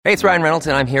Hey, it's Ryan Reynolds,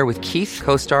 and I'm here with Keith,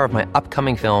 co-star of my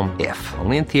upcoming film, If,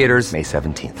 only in theaters May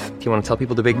 17th. Do you want to tell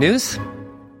people the big news?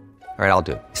 All right, I'll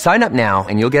do it. Sign up now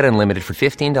and you'll get unlimited for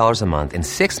 $15 a month and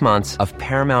 6 months of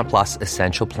Paramount Plus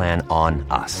Essential Plan on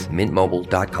us.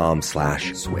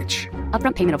 MintMobile.com/switch.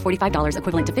 Upfront payment of $45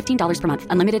 equivalent to $15 per month.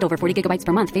 Unlimited over 40 gigabytes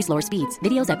per month. Face lower speeds.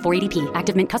 Videos at 480p.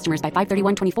 Active Mint customers by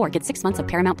 531.24 get 6 months of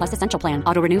Paramount Plus Essential Plan.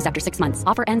 Auto renews after 6 months.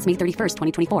 Offer ends May 31st,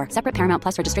 2024. Separate Paramount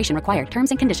Plus registration required. Terms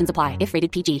and conditions apply if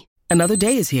rated PG. Another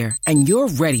day is here, and you're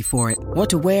ready for it. What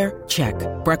to wear? Check.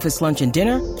 Breakfast, lunch, and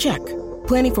dinner? Check.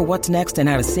 Planning for what's next and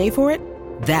how to save for it?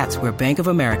 That's where Bank of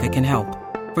America can help.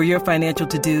 For your financial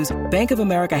to-dos, Bank of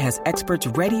America has experts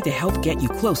ready to help get you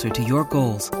closer to your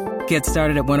goals. Get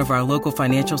started at one of our local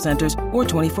financial centers or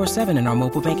 24/7 in our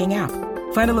mobile banking app.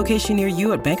 Find a location near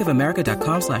you at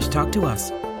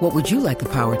bankofamerica.com/talktous. What would you like the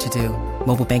power to do?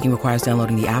 Mobile banking requires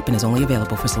downloading the app and is only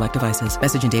available for select devices.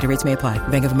 Message and data rates may apply.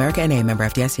 Bank of America N.A., member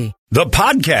FDIC. The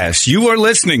podcast you are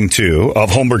listening to of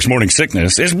Holmberg's Morning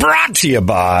Sickness is brought to you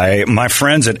by my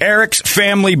friends at Eric's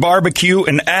Family Barbecue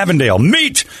in Avondale.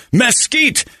 Meet,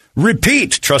 mesquite,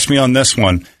 repeat. Trust me on this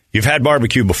one. You've had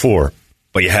barbecue before,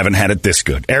 but you haven't had it this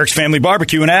good. Eric's Family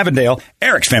Barbecue in Avondale,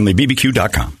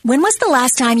 ericsfamilybbq.com. When was the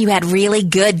last time you had really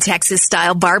good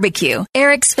Texas-style barbecue?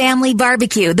 Eric's Family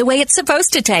Barbecue, the way it's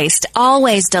supposed to taste.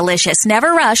 Always delicious,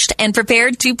 never rushed, and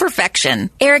prepared to perfection.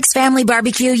 Eric's Family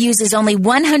Barbecue uses only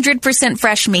 100%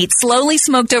 fresh meat, slowly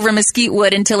smoked over mesquite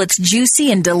wood until it's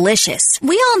juicy and delicious.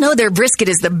 We all know their brisket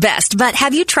is the best, but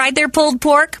have you tried their pulled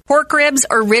pork ribs,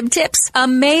 or rib tips?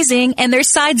 Amazing, and their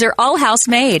sides are all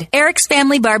house-made. Eric's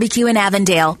Family Barbecue in Avondale.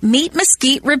 Meet,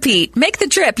 mesquite, repeat. Make the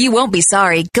trip. You won't be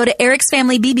sorry. Go to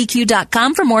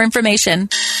ericsfamilybbq.com for more information.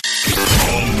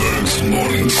 Holmberg's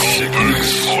Morning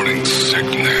Sickness. Morning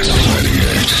Sickness.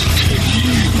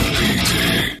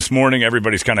 This morning,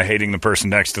 everybody's kind of hating the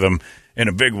person next to them in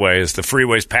a big way as the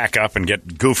freeways pack up and get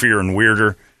goofier and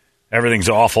weirder. Everything's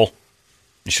awful.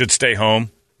 You should stay home.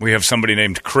 We have somebody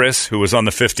named Chris who was on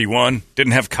the 51,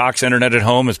 didn't have Cox internet at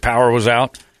home. His power was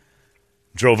out.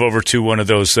 Drove over to one of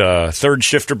those third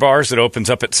shifter bars that opens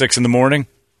up at 6 in the morning.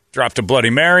 Dropped a Bloody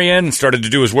Mary in and started to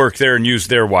do his work there and use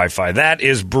their Wi-Fi. That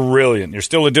is brilliant. You're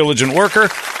still a diligent worker,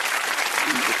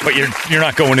 but you're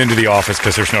not going into the office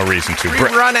because there's no reason to. We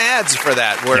run ads for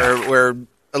that where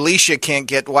Alicia can't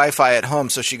get Wi-Fi at home,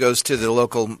 so she goes to the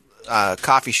local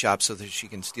coffee shop so that she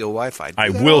can steal Wi-Fi. I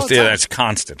will say that's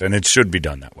constant, and it should be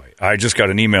done that way. I just got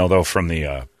an email, though, from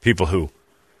the people who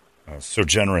so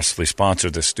generously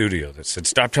sponsored the studio that said,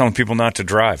 "Stop telling people not to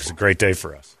drive. It's a great day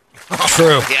for us."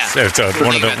 True. Yeah. It's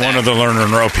one of the Lerner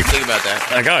and Rowe people. Think about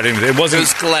that. Like, God, it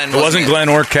wasn't Glenn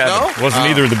or Kevin. No? It wasn't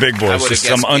either of the big boys. Just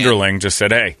some underling just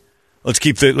said, "Hey, let's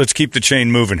keep the chain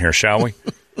moving here, shall we?"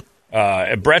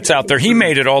 Brett's out there. He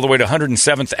made it all the way to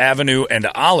 107th Avenue and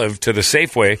Olive to the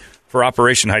Safeway for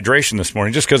Operation Hydration this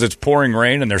morning, just because it's pouring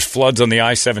rain and there's floods on the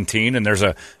I-17, and there's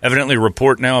evidently a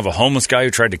report now of a homeless guy who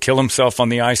tried to kill himself on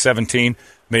the I-17,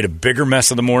 made a bigger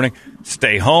mess of the morning.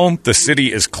 Stay home. The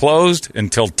city is closed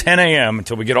until 10 a.m.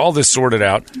 until we get all this sorted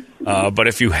out. But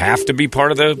if you have to be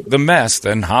part of the mess,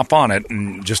 then hop on it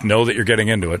and just know that you're getting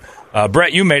into it.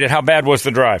 Brett, you made it. How bad was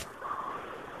the drive?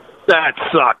 That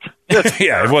sucked.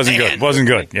 Yeah, it wasn't good. It wasn't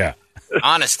good. Yeah.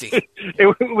 Honesty.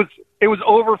 It was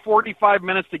over 45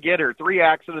 minutes to get here. 3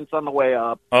 accidents on the way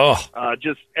up. Oh.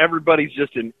 Just everybody's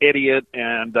just an idiot,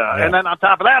 and then on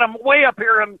top of that, I'm way up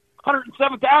here on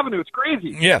 107th Avenue. It's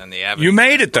crazy. Yeah, you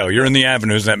made it though. You're in the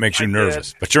avenues. That makes you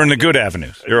nervous, but you're in the good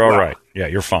avenues. You're all right. Yeah,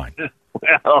 you're fine.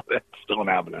 Well, it's still an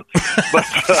avenue. But,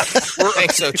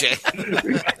 thanks, OJ.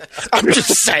 I'm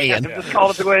just saying. Just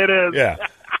call it the way it is. Yeah.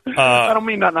 I don't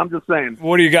mean nothing. I'm just saying.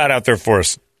 What do you got out there for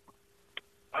us?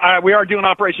 We are doing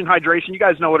Operation Hydration. You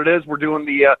guys know what it is. We're doing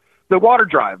the water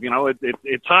drive. You know,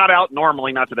 it's hot out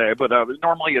normally, not today, but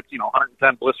normally it's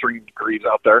 110 blistering degrees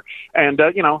out there. And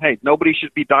hey, nobody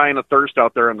should be dying of thirst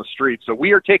out there in the streets. So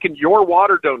we are taking your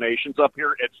water donations up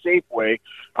here at Safeway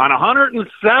on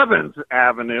 107th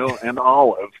Avenue and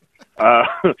Olive.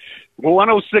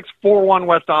 10641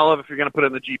 West Olive if you're going to put it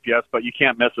in the GPS, but you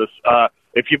can't miss us.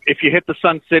 If you hit the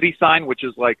Sun City sign, which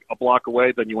is like a block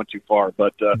away, then you went too far.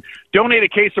 But donate a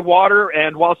case of water,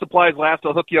 and while supplies last,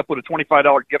 I'll hook you up with a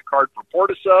 $25 gift card for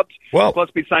Porta Subs. Well, plus,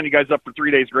 we sign you guys up for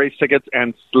 3 days grace tickets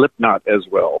and Slipknot as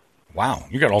well. Wow,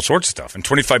 you got all sorts of stuff, and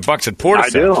 $25 at Porta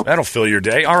Subs. I do. That'll fill your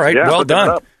day. All right, yeah, well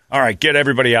done. All right, get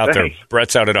everybody out Thanks. there.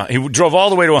 Brett's out at. He drove all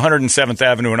the way to 107th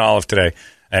Avenue and Olive today,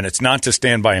 and it's not to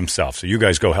stand by himself. So you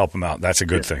guys go help him out. That's a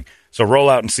good thing. So roll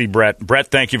out and see Brett.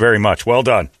 Brett, thank you very much. Well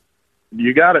done.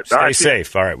 You got it. Stay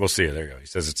safe. All right, we'll see you. There you go. He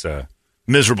says it's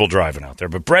miserable driving out there,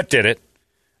 but Brett did it.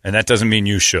 And that doesn't mean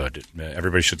you should.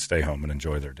 Everybody should stay home and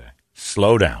enjoy their day.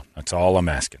 Slow down. That's all I'm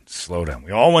asking. Slow down.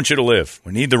 We all want you to live.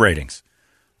 We need the ratings.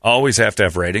 Always have to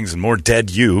have ratings, and more dead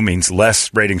you means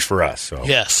less ratings for us. So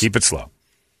keep it slow.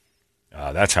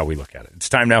 That's how we look at it. It's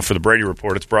time now for the Brady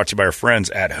Report. It's brought to you by our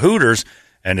friends at Hooters,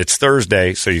 and it's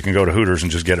Thursday, so you can go to Hooters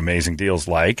and just get amazing deals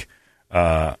like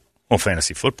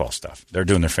fantasy football stuff. They're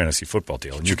doing their fantasy football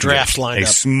deal. And you can drafts lined up.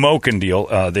 A smoking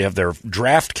deal. They have their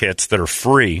draft kits that are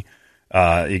free.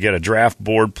 You get a draft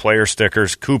board, player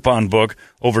stickers, coupon book,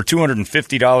 over $250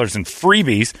 in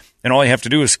freebies, and all you have to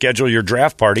do is schedule your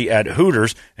draft party at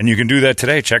Hooters, and you can do that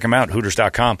today. Check them out,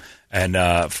 Hooters.com,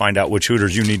 and find out which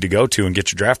Hooters you need to go to and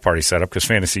get your draft party set up, because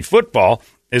fantasy football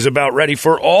is about ready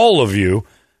for all of you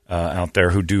out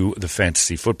there who do the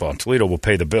fantasy football. And Toledo will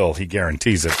pay the bill. He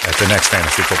guarantees it at the next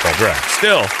fantasy football draft.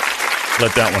 Still,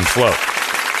 let that one float.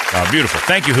 Beautiful.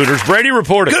 Thank you, Hooters. Brady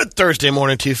reporting. Good Thursday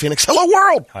morning to you, Phoenix. Hello,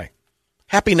 world. Hi.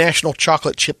 Happy National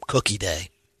Chocolate Chip Cookie Day.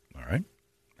 All right.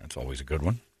 That's always a good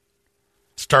one.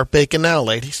 Start baking now,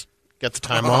 ladies. Get the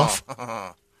time off.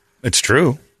 It's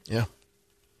true. Yeah.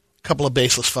 Couple of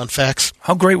baseless fun facts.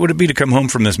 How great would it be to come home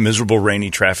from this miserable,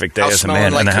 rainy traffic day as a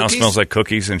man, and the house cookies? smells like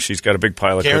cookies, and she's got a big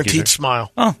pile of Guaranteed cookies.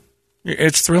 smile. Oh,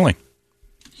 it's thrilling.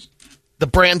 The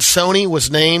brand Sony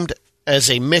was named as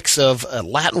a mix of a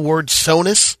Latin word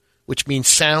sonus, which means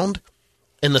sound,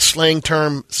 and the slang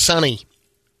term sonny,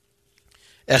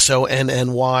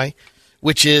 S-O-N-N-Y,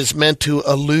 which is meant to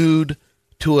allude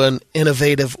to an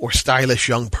innovative or stylish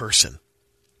young person.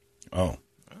 Oh. All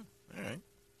right.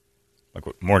 Like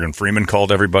what Morgan Freeman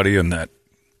called everybody in that.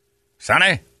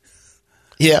 Sonny?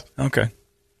 Yeah. Okay.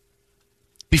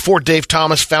 Before Dave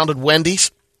Thomas founded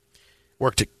Wendy's,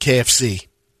 worked at KFC.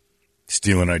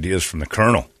 Stealing ideas from the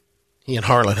Colonel. He and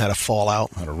Harlan had a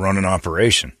fallout. How to run an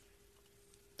operation.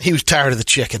 He was tired of the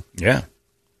chicken. Yeah.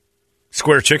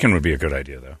 Square chicken would be a good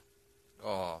idea, though.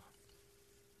 Oh.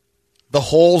 The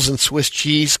holes in Swiss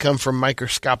cheese come from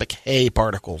microscopic hay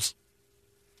particles.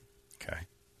 Okay.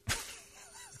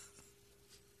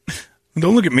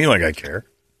 Don't look at me like I care.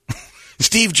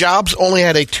 Steve Jobs only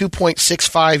had a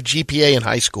 2.65 GPA in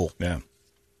high school. Yeah.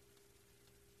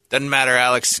 Doesn't matter,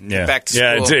 Alex. Get back to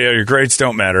school. school. Your grades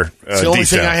don't matter. It's the only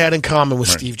thing I had in common with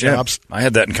Steve Jobs. Yeah, I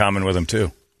had that in common with him,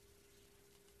 too.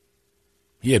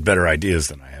 He had better ideas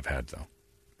than I have had, though.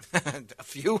 A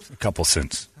few? A couple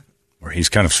since, where he's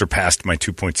kind of surpassed my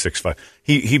 2.65.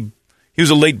 He was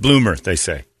a late bloomer, they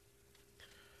say.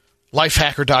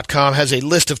 Lifehacker.com has a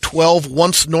list of 12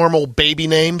 once normal baby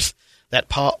names that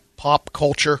pop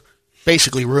culture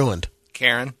basically ruined.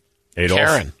 Karen. Adolf.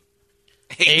 Karen.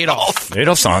 Adolf.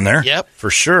 Adolf's on there. Yep.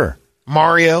 For sure.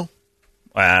 Mario.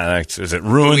 Is it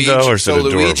ruined, though, or is it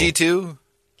adorable? Luigi, too?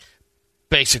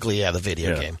 Basically, yeah, the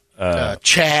video game.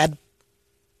 Chad.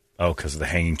 Oh, because of the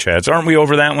hanging chads. Aren't we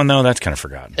over that one, though? That's kind of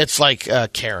forgotten. It's like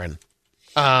Karen.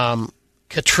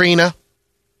 Katrina.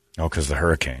 Oh, because of the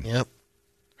hurricane. Yep.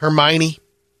 Hermione.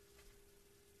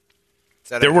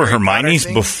 There were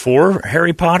Hermiones before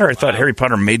Harry Potter? I thought Harry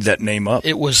Potter made that name up.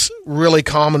 It was really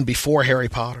common before Harry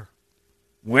Potter.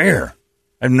 Where?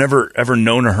 I've never, ever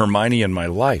known a Hermione in my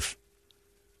life.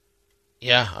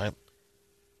 Yeah.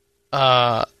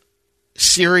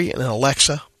 Siri and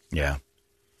Alexa. Yeah.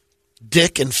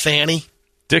 Dick and Fanny.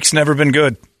 Dick's never been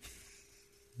good.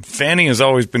 Fanny has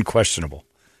always been questionable.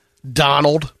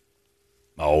 Donald.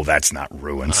 Oh, that's not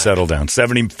ruined. Settle down.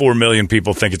 74 million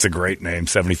people think it's a great name.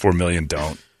 74 million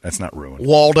don't. That's not ruined.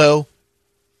 Waldo.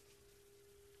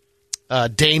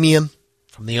 Damien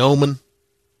from The Omen.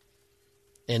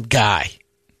 And Guy.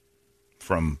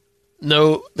 From?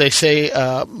 No, they say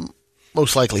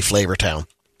most likely Flavortown.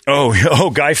 Oh,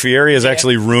 Guy Fieri has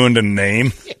actually ruined a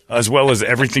name, as well as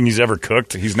everything he's ever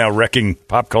cooked. He's now wrecking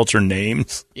pop culture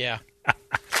names. Yeah.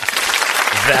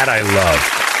 That I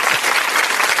love.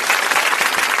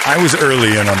 I was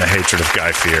early in on the hatred of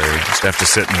Guy Fieri. I just have to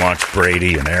sit and watch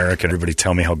Brady and Eric and everybody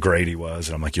tell me how great he was.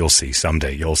 And I'm like, you'll see.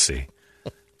 Someday, you'll see.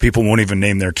 People won't even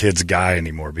name their kids Guy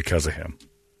anymore because of him.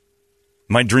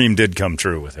 My dream did come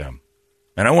true with him.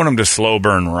 And I want him to slow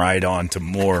burn right on to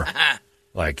more.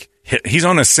 Like, he's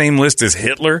on the same list as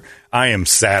Hitler. I am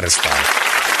satisfied.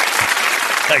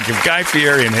 Like, if Guy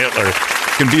Fieri and Hitler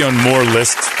can be on more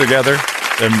lists together,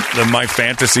 then my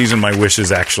fantasies and my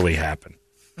wishes actually happen.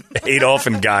 Adolf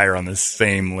and Guy are on the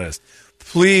same list.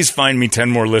 Please find me 10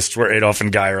 more lists where Adolf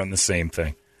and Guy are on the same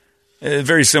thing.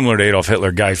 Very similar to Adolf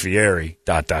Hitler, Guy Fieri, ...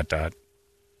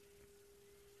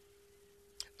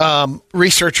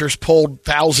 Researchers polled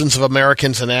thousands of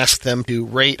Americans and asked them to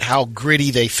rate how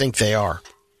gritty they think they are.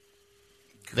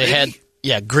 Gritty?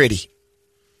 Gritty.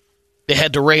 They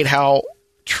had to rate how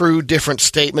true different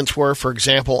statements were. For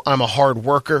example, I'm a hard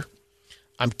worker,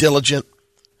 I'm diligent,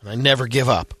 and I never give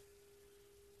up.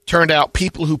 Turned out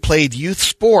people who played youth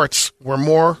sports were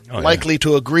more likely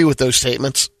to agree with those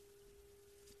statements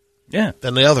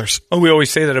than the others. Oh, we always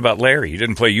say that about Larry. He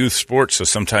didn't play youth sports, so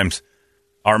sometimes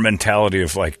our mentality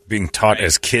of like being taught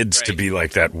as kids to be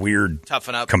like that weird,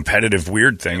 toughen up, competitive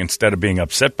weird thing instead of being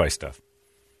upset by stuff.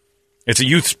 It's a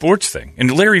youth sports thing.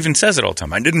 And Larry even says it all the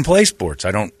time. I didn't play sports. I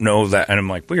don't know that. And I'm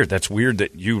like, weird. That's weird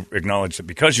that you acknowledge that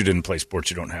because you didn't play sports,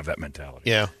 you don't have that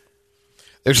mentality. Yeah.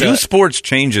 Youth sports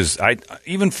changes.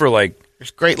 Even for like.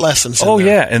 There's great lessons. Oh,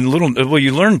 yeah. And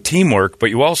you learn teamwork, but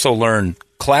you also learn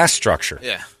class structure.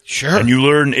 Yeah. Sure. And you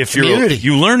learn if community.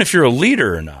 you learn if you're a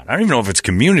leader or not. I don't even know if it's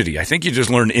community. I think you just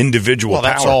learn individual power.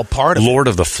 That's all part of Lord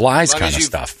of the Flies kind of As long as you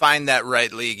stuff. find that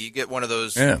right league. You get one of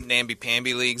those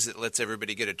namby-pamby leagues that lets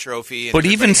everybody get a trophy. And but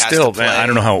even still, man, I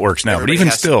don't know how it works now. Everybody but even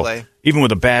has to still, play. even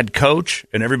with a bad coach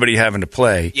and everybody having to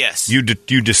play, yes, you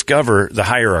discover the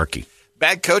hierarchy.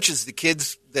 Bad coaches, the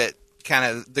kids that kind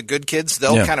of the good kids,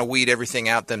 they'll kind of weed everything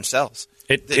out themselves.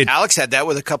 Alex had that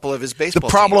with a couple of his baseball.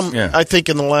 The problem, teams. I think,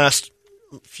 in the last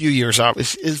few years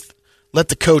is let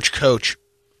the coach.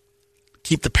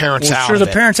 Keep the parents out. Sure, of the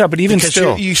it. parents out, but even because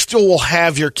still, you still will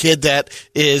have your kid that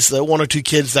is the one or two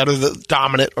kids that are the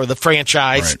dominant or the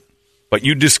franchise. Right. But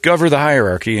you discover the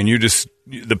hierarchy, and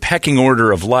the pecking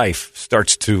order of life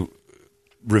starts to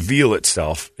reveal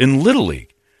itself in Little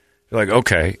League. You're like,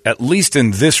 okay, at least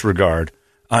in this regard,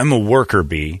 I'm a worker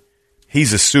bee.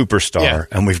 He's a superstar,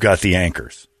 and we've got the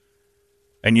anchors.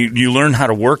 And you learn how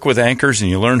to work with anchors,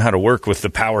 and you learn how to work with the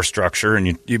power structure,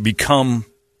 and you become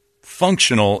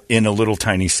functional in a little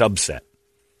tiny subset.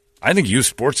 I think youth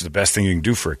sports is the best thing you can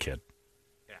do for a kid.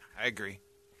 Yeah, I agree.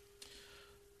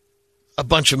 A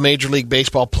bunch of Major League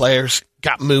Baseball players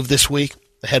got moved this week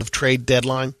ahead of trade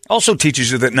deadline. Also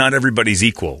teaches you that not everybody's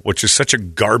equal, which is such a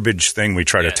garbage thing we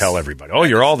try to tell everybody. Oh,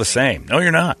 you're all the same. No,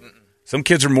 you're not. Some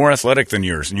kids are more athletic than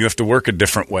yours, and you have to work a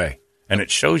different way. And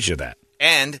it shows you that.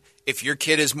 And if your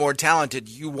kid is more talented,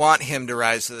 you want him to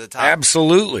rise to the top.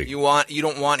 Absolutely. You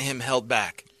don't want him held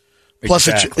back. Plus,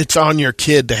 it's on your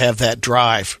kid to have that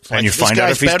drive. And you find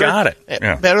out if he's got it.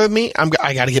 Better than me,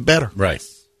 I got to get better. Right.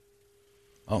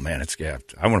 Oh, man,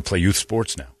 I want to play youth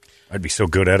sports now. I'd be so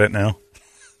good at it now.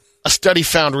 A study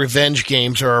found revenge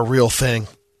games are a real thing.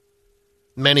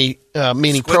 Meaning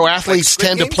pro athletes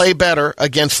tend to play better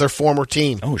against their former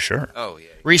team. Oh, sure. Oh, yeah.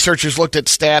 Researchers looked at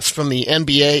stats from the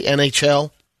NBA,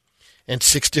 NHL, and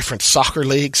 6 different soccer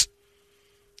leagues,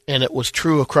 and it was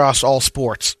true across all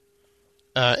sports.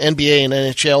 NBA and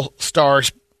NHL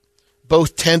stars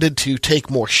both tended to take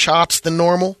more shots than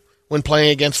normal when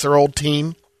playing against their old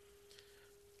team,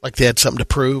 like they had something to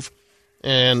prove.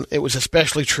 And it was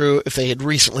especially true if they had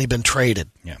recently been traded.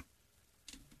 Yeah.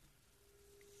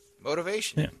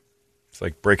 Motivation. Yeah. It's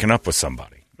like breaking up with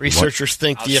somebody. Researchers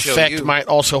think the effect might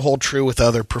also hold true with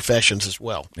other professions as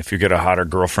well. If you get a hotter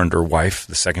girlfriend or wife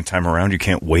the second time around, you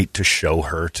can't wait to show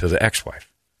her to the ex-wife.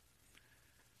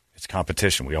 It's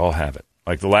competition. We all have it.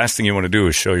 Like the last thing you want to do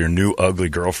is show your new ugly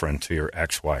girlfriend to your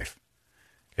ex-wife.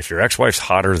 If your ex-wife's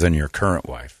hotter than your current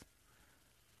wife,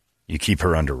 you keep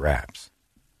her under wraps.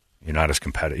 You're not as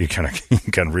competitive. You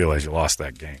kind of realize you lost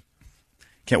that game.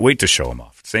 Can't wait to show them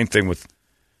off. Same thing with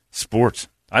sports.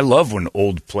 I love when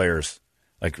old players,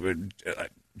 like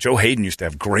Joe Hayden used to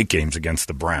have great games against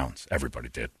the Browns. Everybody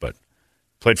did, but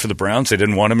played for the Browns. They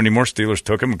didn't want him anymore. Steelers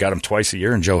took him, got him twice a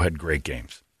year, and Joe had great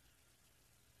games.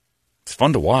 It's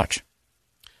fun to watch.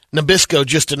 Nabisco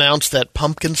just announced that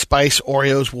pumpkin spice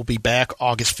Oreos will be back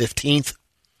August 15th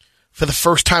for the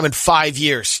first time in 5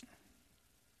 years.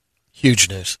 Huge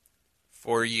news.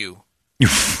 For you.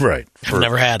 Right. I've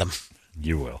never had them.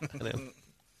 You will.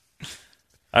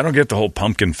 I don't get the whole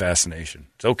pumpkin fascination.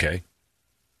 It's okay.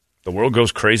 The world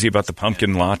goes crazy about the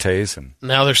pumpkin lattes. And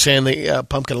now they're saying the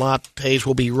pumpkin lattes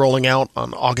will be rolling out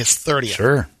on August 30th.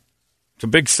 Sure. It's a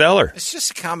big seller. It's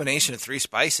just a combination of 3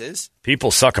 spices.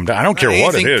 People suck them down. I don't care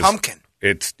what it is. Pumpkin.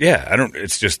 It's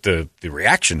just the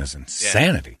reaction is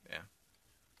insanity.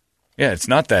 Yeah, it's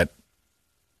not that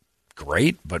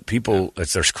great, but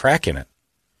there's crack in it.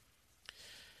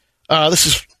 This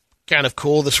is kind of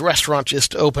cool. This restaurant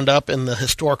just opened up in the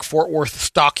historic Fort Worth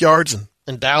Stockyards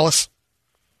in Dallas.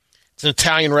 It's an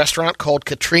Italian restaurant called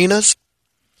Katrina's.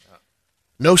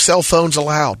 No cell phones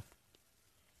allowed.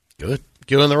 Good.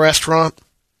 Go in the restaurant,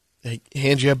 they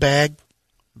hand you a bag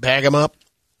them up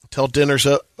until dinner's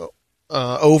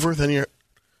over, then you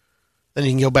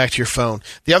can go back to your phone.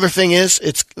 The other thing is,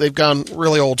 they've gone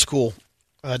really old school.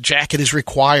 A jacket is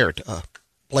required,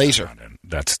 blazer.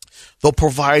 They'll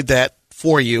provide that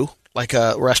for you, like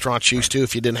a restaurant used to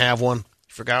if you didn't have one.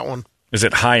 Forgot one. Is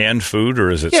it high-end food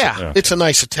or is it? Yeah, it's a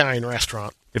nice Italian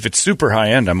restaurant. If it's super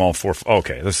high-end, I'm all for.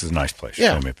 Okay, this is a nice place.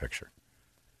 Yeah. Show me a picture.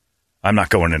 I'm not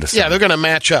going into some Yeah, they're going to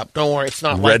match up. Don't worry. It's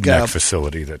not redneck like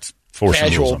facility that's forcing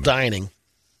rules casual on me. dining.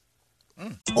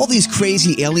 All these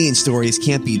crazy alien stories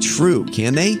can't be true,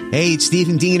 can they? Hey, it's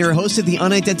Stephen Diener, host of the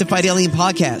Unidentified Alien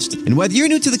Podcast. And whether you're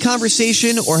new to the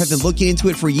conversation or have been looking into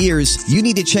it for years, you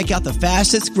need to check out the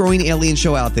fastest growing alien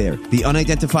show out there, the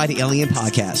Unidentified Alien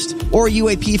Podcast, or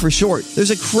UAP for short. There's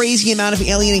a crazy amount of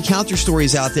alien encounter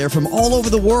stories out there from all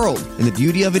over the world. And the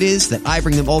beauty of it is that I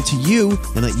bring them all to you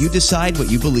and let you decide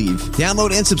what you believe.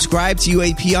 Download and subscribe to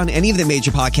UAP on any of the major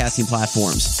podcasting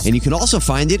platforms. And you can also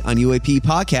find it on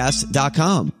UAPpodcast.com.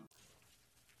 I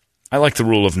like the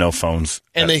rule of no phones.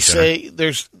 And they say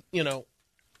there's,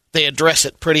 they address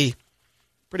it pretty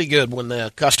good when the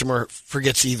customer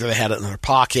forgets either they had it in their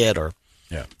pocket or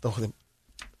we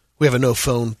have a no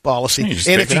phone policy.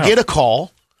 And if you get a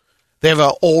call, they have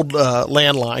an old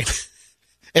landline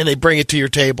and they bring it to your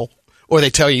table or they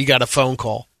tell you got a phone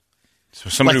call. So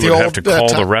somebody would have to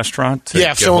call the restaurant?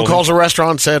 Yeah, if someone calls a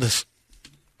restaurant and says,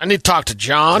 I need to talk to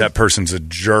John. That person's a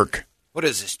jerk. What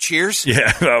is this, Cheers?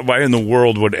 Yeah, why in the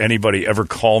world would anybody ever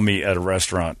call me at a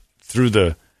restaurant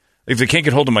if they can't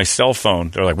get hold of my cell phone,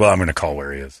 they're like, well, I'm going to call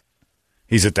where he is.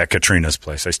 He's at that Katrina's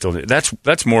place.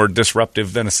 That's more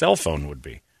disruptive than a cell phone would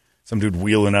be. Some dude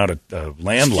wheeling out a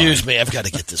landline. Excuse me, I've got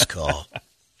to get this call.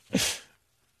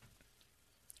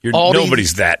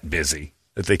 Nobody's that busy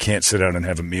that they can't sit down and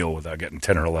have a meal without getting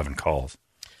 10 or 11 calls.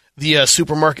 The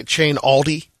supermarket chain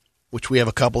Aldi, which we have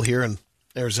a couple here in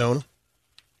Arizona,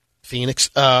 Phoenix,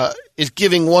 is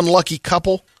giving one lucky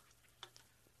couple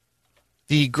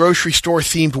the grocery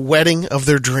store-themed wedding of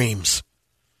their dreams,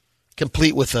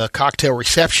 complete with a cocktail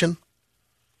reception,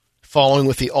 following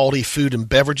with the Aldi food and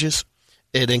beverages.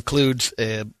 It includes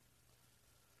a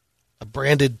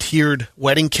branded tiered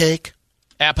wedding cake,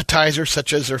 appetizers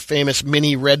such as their famous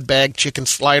mini red bag chicken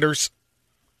sliders,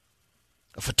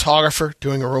 a photographer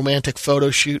doing a romantic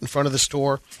photo shoot in front of the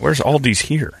store. Where's Aldi's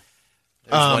here?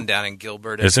 There's one down in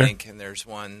Gilbert, I think, and there's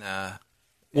one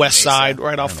West Side,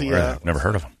 right off the never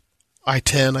heard of them.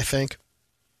 I-10, I think.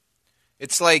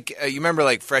 It's like you remember,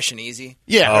 like Fresh and Easy.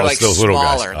 Yeah, they're like those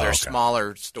smaller. Little guys. They're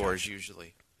smaller stores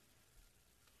usually.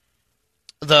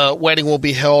 The wedding will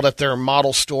be held at their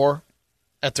model store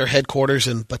at their headquarters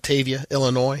in Batavia,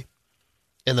 Illinois,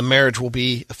 and the marriage will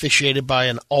be officiated by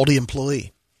an Aldi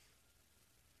employee.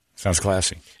 Sounds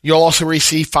classy. You'll also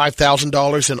receive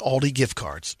 $5,000 in Aldi gift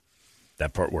cards.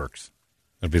 That part works.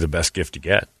 It'll be the best gift you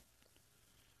get.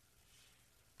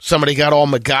 Somebody got all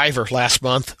MacGyver last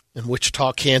month in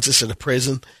Wichita, Kansas, at a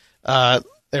prison.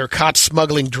 They were caught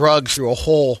smuggling drugs through a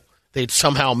hole they'd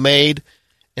somehow made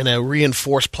in a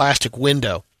reinforced plastic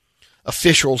window.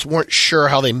 Officials weren't sure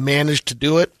how they managed to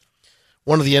do it.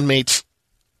 One of the inmates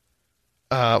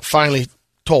finally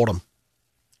told him.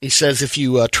 He says, if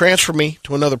you transfer me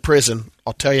to another prison,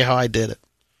 I'll tell you how I did it.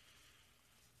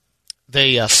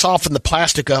 They softened the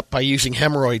plastic up by using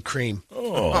hemorrhoid cream.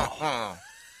 Oh.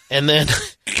 And then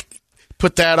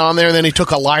put that on there, and then he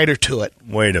took a lighter to it.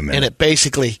 Wait a minute. And it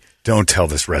basically... Don't tell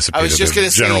this recipe to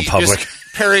the general public.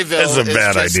 Perryville That's a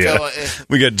bad idea.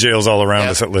 We got jails all around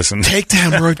us that listen. Take the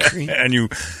hemorrhoid cream. And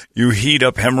you heat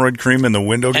up hemorrhoid cream and the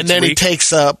window gets And then weak? he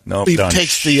takes Nope, he done.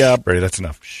 takes the... Brady, that's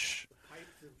enough. Shh.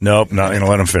 Nope, not going to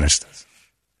let him finish this.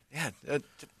 Yeah,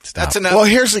 that's enough. Well,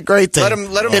 here's the great thing. Let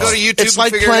them go to YouTube. It's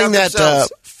like and figure playing it out that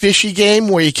fishy game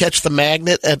where you catch the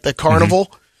magnet at the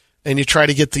carnival and you try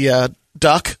to get the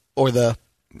duck or the...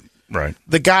 Right.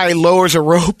 The guy lowers a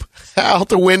rope out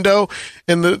the window,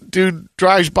 and the dude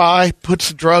drives by, puts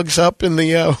the drugs up in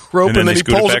the rope, and then he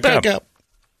pulls it back up.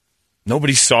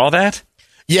 Nobody saw that?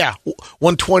 Yeah.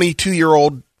 One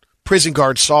 22-year-old prison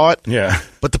guard saw it. Yeah.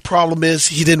 But the problem is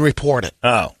he didn't report it.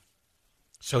 Oh.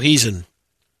 So he's in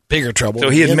bigger trouble. So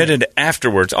he admitted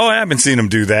afterwards, I haven't seen him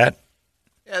do that.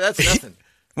 Yeah, that's nothing.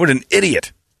 What an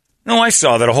idiot. No, I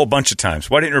saw that a whole bunch of times.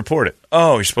 Why didn't you report it?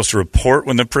 Oh, you're supposed to report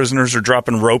when the prisoners are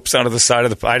dropping ropes out of the side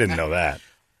of the... I didn't know that.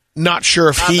 Not sure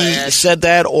if he said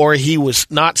that or he was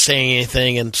not saying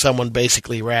anything and someone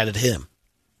basically ratted him.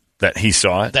 That he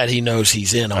saw it? That he knows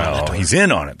he's in on it. Oh, he's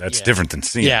in on it. That's different than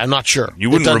seeing it. Yeah, I'm not sure.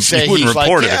 You wouldn't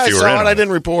report it if you were in on it. I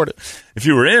didn't report it. If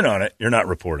you were in on it, you're not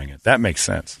reporting it. That makes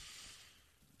sense.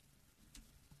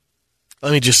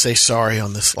 Let me just say sorry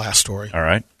on this last story. All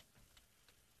right.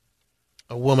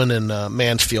 A woman in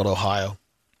Mansfield, Ohio.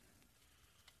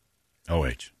 OH.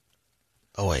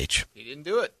 He didn't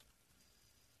do it.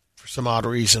 For some odd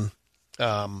reason.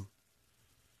 Her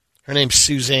name's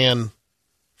Suzanne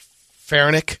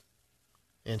Farnick,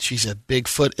 and she's a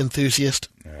Bigfoot enthusiast.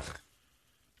 Yeah.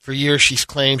 For years, she's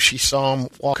claimed she saw him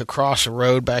walk across a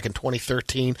road back in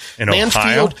 2013. In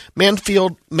Ohio?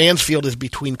 Mansfield is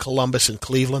between Columbus and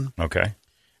Cleveland. Okay.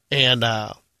 And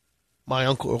my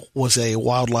uncle was a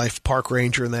wildlife park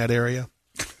ranger in that area.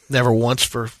 Never once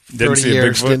for 30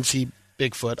 years didn't see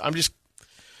Bigfoot.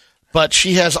 But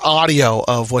she has audio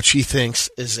of what she thinks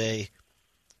is a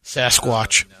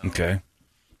Sasquatch. Okay.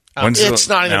 It's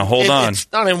not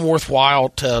even worthwhile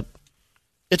to.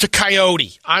 It's a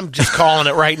coyote. I'm just calling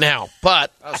it right now.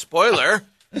 But spoiler.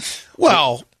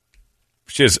 Well,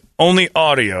 she has only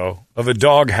audio of a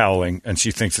dog howling, and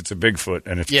she thinks it's a Bigfoot,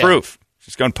 and it's proof.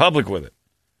 She's gone public with it.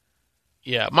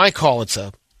 Yeah, my call it's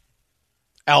a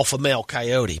alpha male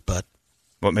coyote, but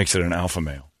what makes it an alpha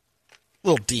male? A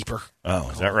little deeper.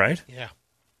 Oh, is that right? Yeah.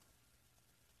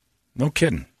 No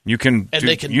kidding. You can.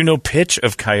 Pitch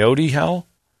of coyote howl?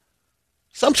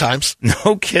 Sometimes.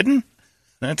 No kidding.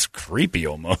 That's creepy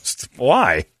almost.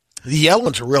 Why? The young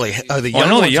ones are really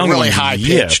high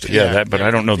pitched. But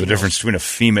I don't know the difference between a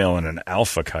female and an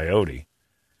alpha coyote.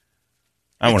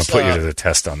 I want to put you to the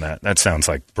test on that. That sounds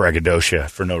like braggadocio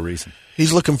for no reason.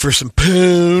 He's looking for some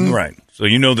poon. Right. So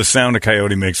you know the sound a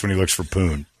coyote makes when he looks for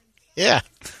poon. Yeah.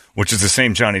 Which is the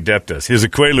same Johnny Depp does. Here's a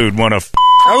Quaalude one of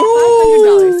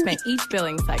 $500 spent each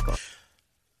billing cycle.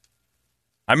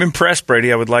 I'm impressed,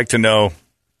 Brady. I would like to know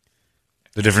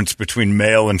the difference between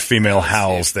male and female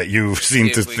howls that you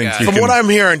seem to think you can. From what I'm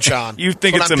hearing, John, you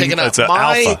think it's an alpha.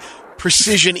 My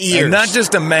precision ears. And not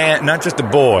just a man, not just a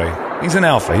boy. He's an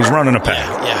alpha. He's running a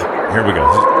pack. Yeah. Here we go.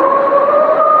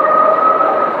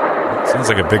 Sounds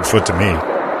like a Bigfoot to me.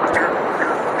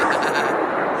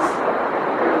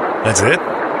 That's it?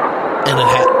 And it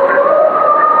had.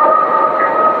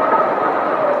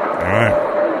 All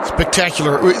right.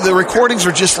 Spectacular. The recordings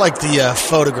are just like the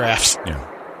photographs. Yeah.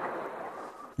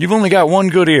 You've only got one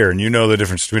good ear, and you know the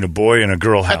difference between a boy and a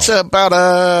girl howl. That's about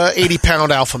a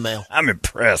 80-pound alpha male. I'm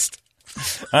impressed.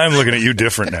 I'm looking at you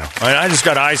different now. I just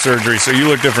got eye surgery, so you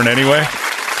look different anyway.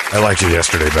 I liked you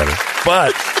yesterday better.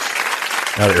 But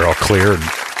now that you're all clear,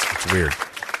 it's weird.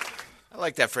 I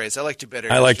like that phrase. I liked you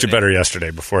better. I liked you better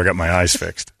yesterday before I got my eyes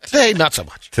fixed. Today, not so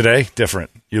much. Today, different.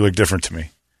 You look different to me.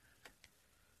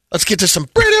 Let's get to some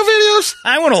radio videos.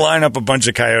 I want to line up a bunch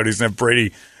of coyotes and have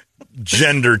Brady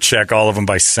gender check all of them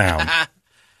by sound.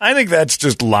 I think that's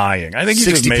just lying. I think you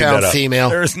just made that up. 60-pound female.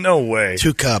 There's no way.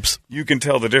 2 cubs. You can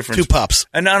tell the difference. 2 pups.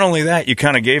 And not only that, you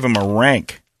kind of gave him a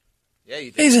rank. Yeah,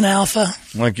 you did. He's an alpha.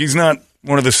 Like, he's not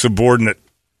one of the subordinate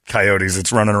coyotes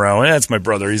that's running around. That's my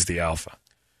brother. He's the alpha.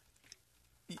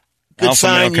 Good alpha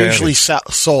sign, usually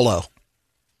solo.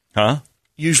 Huh?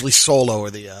 Usually solo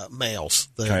are the males.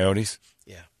 The coyotes?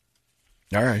 Yeah.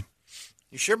 All right.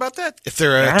 You sure about that? If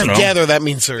they're together, that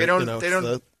means they're, they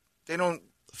don't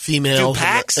females do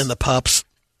packs? and the pups.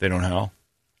 They don't howl?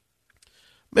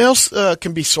 Males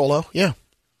can be solo, yeah.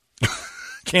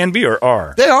 Can be or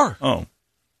are? They are. Oh.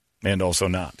 And also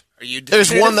not. Are you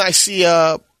There's one that I see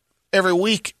every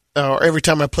week, or every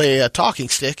time I play a talking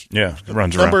stick. Yeah, it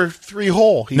runs around. Number 3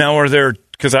 hole. Now, are there,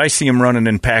 because I see him running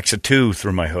in packs of 2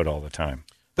 through my hood all the time.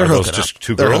 They're are those hooking just up.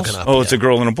 2 They're girls? hooking up, Oh, it's a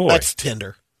girl and a boy. That's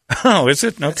Tinder. Oh, is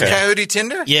it? Okay. It's Coyote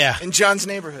Tinder? Yeah. In John's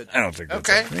neighborhood. I don't think that's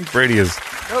okay. I think Brady is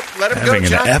let him having go,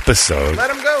 John. an episode. Let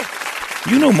him go.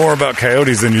 You know more about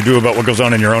coyotes than you do about what goes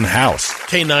on in your own house.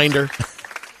 K-9er.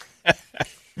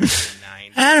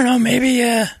 I don't know.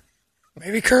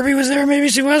 Maybe Kirby was there. Maybe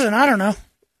she wasn't. I don't know.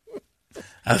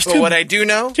 But what I do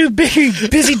know? Too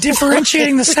busy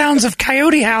differentiating the sounds of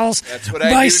coyote howls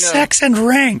by sex and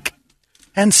rank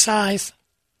and size.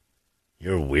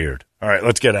 You're weird. All right,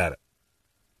 let's get at it.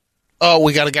 Oh,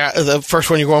 we got a guy. The first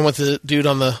one you're going with the dude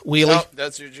on the wheelie? No,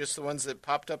 those are just the ones that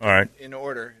popped up in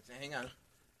order. Hang on.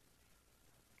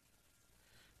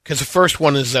 Because the first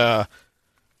one is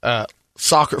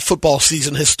football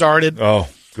season has started. Oh,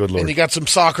 good Lord. And you got some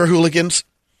soccer hooligans.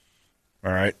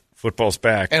 All right, football's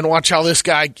back. And watch how this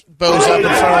guy bows up in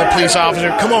front of the police officer.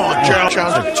 Come on, John.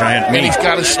 Giant and he's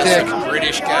got a stick.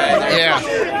 British guy there.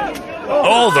 Yeah.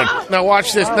 Oh, now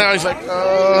watch this. Now he's like,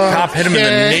 cop hit him in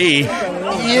the knee.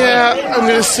 Yeah, I'm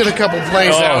going to sit a couple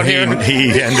plays out here. He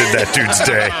ended that dude's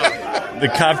day. The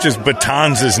cop just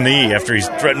batons his knee after he's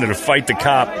threatening to fight the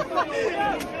cop.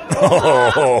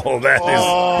 Oh,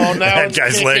 that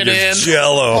guy's leg is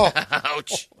jello.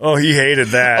 Ouch. Oh, he hated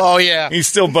that. Oh, yeah. He's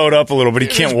still bowed up a little, but he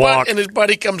can't walk. And his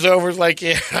buddy comes over and is like,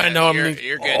 yeah, I know.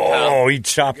 You're good, pal. Oh, he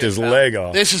chopped his leg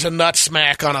off. This is a nut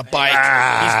smack on a bike.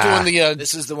 He's doing the...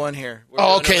 this is the one here.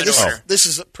 Okay. This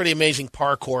is a pretty amazing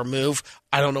parkour move.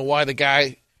 I don't know why the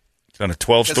guy... It's on a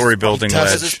 12-story building ledge.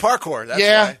 Because it's parkour. That's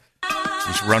why.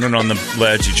 He's running on the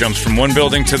ledge. He jumps from one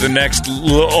building to the next.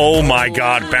 Oh, my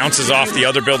God. Bounces off the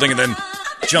other building and then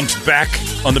jumps back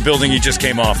on the building he just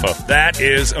came off of. That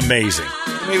is amazing.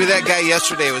 Maybe that guy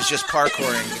yesterday was just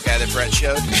parkouring, the guy that Brett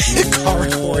showed.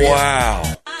 Wow.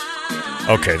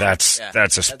 Okay, that's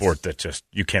a sport that just,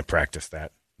 you can't practice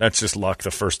that. That's just luck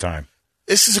the first time.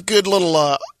 This is a good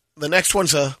little, the next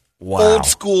one's old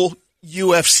school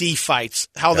UFC fights,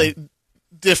 how they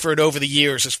differed over the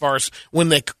years as far as when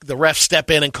the refs step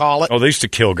in and call it. Oh, they used to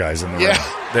kill guys in the ring.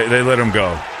 They let them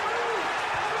go.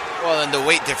 Well, and the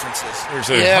weight differences. There's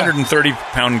a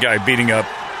 130-pound guy beating up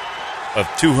a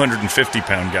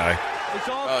 250-pound guy.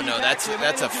 Oh, no, that's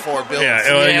a 4 billion.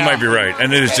 Yeah, you might be right.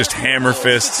 And it is just hammer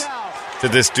fists to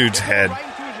this dude's head.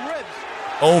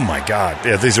 Oh, my God.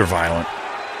 Yeah, these are violent.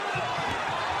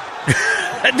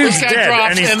 That dude's dead,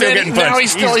 and he's still getting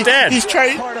punched. He's dead. He's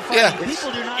trying.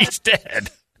 Yeah, he's dead.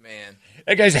 Man,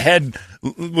 that guy's head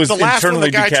was the last internally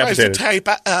one, the guy decapitated. tries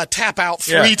to tap out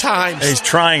 3 times. And he's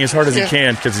trying as hard as he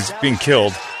can because he's being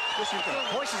killed.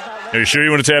 Are you sure you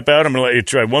want to tap out? I'm going to let you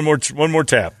try one more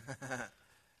tap.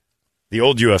 The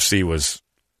old UFC was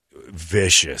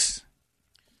vicious.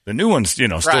 The new ones, still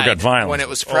got violence. When it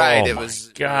was Pride, it was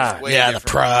God. It was way different. The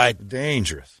Pride,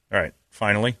 dangerous. All right.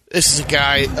 Finally. This is a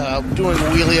guy doing a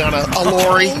wheelie on a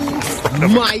lorry.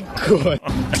 My God.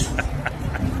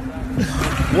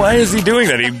 Why is he doing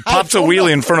that? He pops a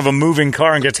wheelie in front of a moving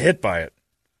car and gets hit by it.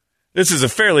 This is a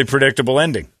fairly predictable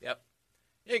ending. Yep.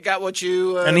 You got what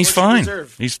you and he's fine.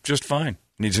 He's just fine.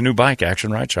 Needs a new bike.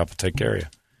 Action Ride Shop will take care of you.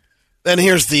 Then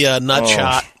here's the nut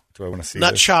shot. Do I want to see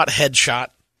nut this? shot, headshot.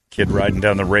 Kid riding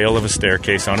down the rail of a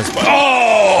staircase on his bike.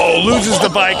 Oh! Loses the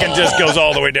bike and just goes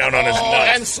all the way down on his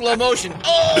nuts. And slow motion.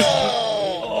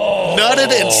 Oh!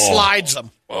 Nutted and slides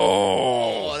him.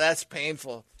 Oh, that's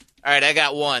painful. All right, I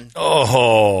got one.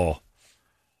 Oh.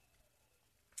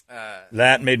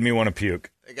 That made me want to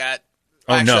puke. I got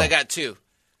 2.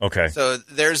 Okay. So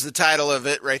there's the title of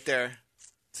it right there.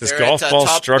 Is this golf ball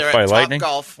struck by lightning?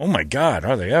 Golf. Oh, my God.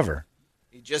 Are they ever?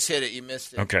 You just hit it. You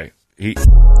missed it. Okay. There's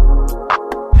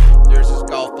his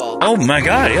golf ball. Oh, my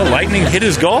God. Yeah, lightning hit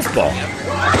his golf ball.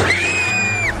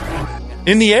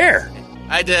 In the air.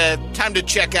 I had time to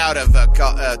check out of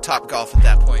Top Golf at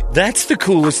that point. That's the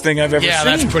coolest thing I've ever seen. Yeah,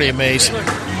 that's pretty amazing.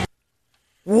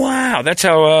 Wow. That's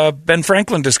how Ben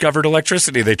Franklin discovered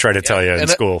electricity, they try to tell you in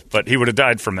school. But he would have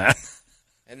died from that.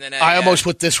 And then I almost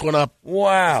put this one up.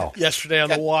 Wow. Yesterday on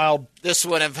the Wild. This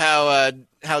one of how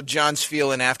John's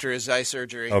feeling after his eye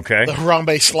surgery. Okay. The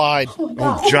Harambe slide.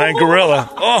 Oh, giant gorilla.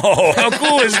 Oh, how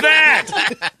cool is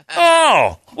that?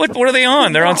 Oh, what are they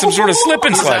on? They're on some sort of slip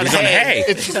and slide. He's on hay.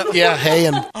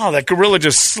 Hay. Oh, that gorilla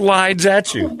just slides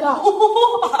at you.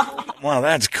 Wow,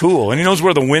 that's cool. And he knows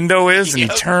where the window is, and he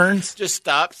turns. Just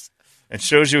stops. It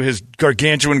shows you his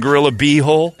gargantuan gorilla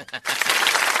beehole.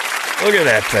 Look at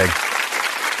that thing.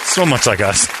 So much like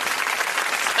us.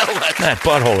 That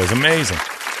butthole is amazing.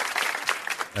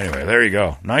 Anyway, there you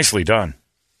go. Nicely done.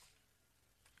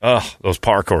 Ugh, those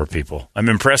parkour people. I'm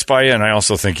impressed by you, and I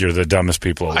also think you're the dumbest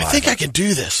people alive. I think I can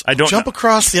do this. I don't jump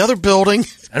across the other building.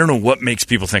 I don't know what makes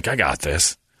people think I got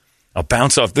this. I'll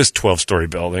bounce off this 12-story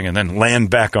building and then land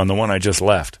back on the one I just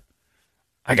left.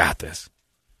 I got this.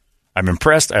 I'm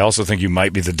impressed. I also think you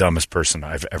might be the dumbest person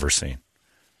I've ever seen.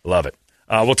 Love it.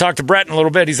 We'll talk to Brett in a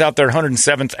little bit. He's out there at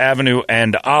 107th Avenue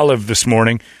and Olive this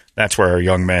morning. That's where our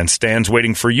young man stands,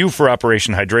 waiting for you for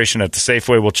Operation Hydration at the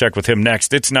Safeway. We'll check with him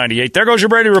next. It's 98. There goes your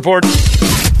Brady Report. It's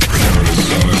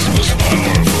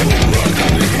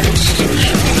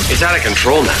out of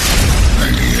control now.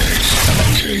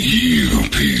 98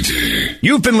 KUPD.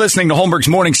 You've been listening to Holmberg's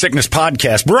Morning Sickness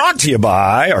Podcast, brought to you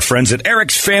by our friends at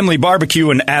Eric's Family Barbecue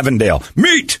in Avondale.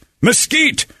 Meet,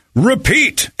 mesquite,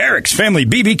 repeat.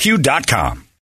 Eric'sFamilyBBQ.com.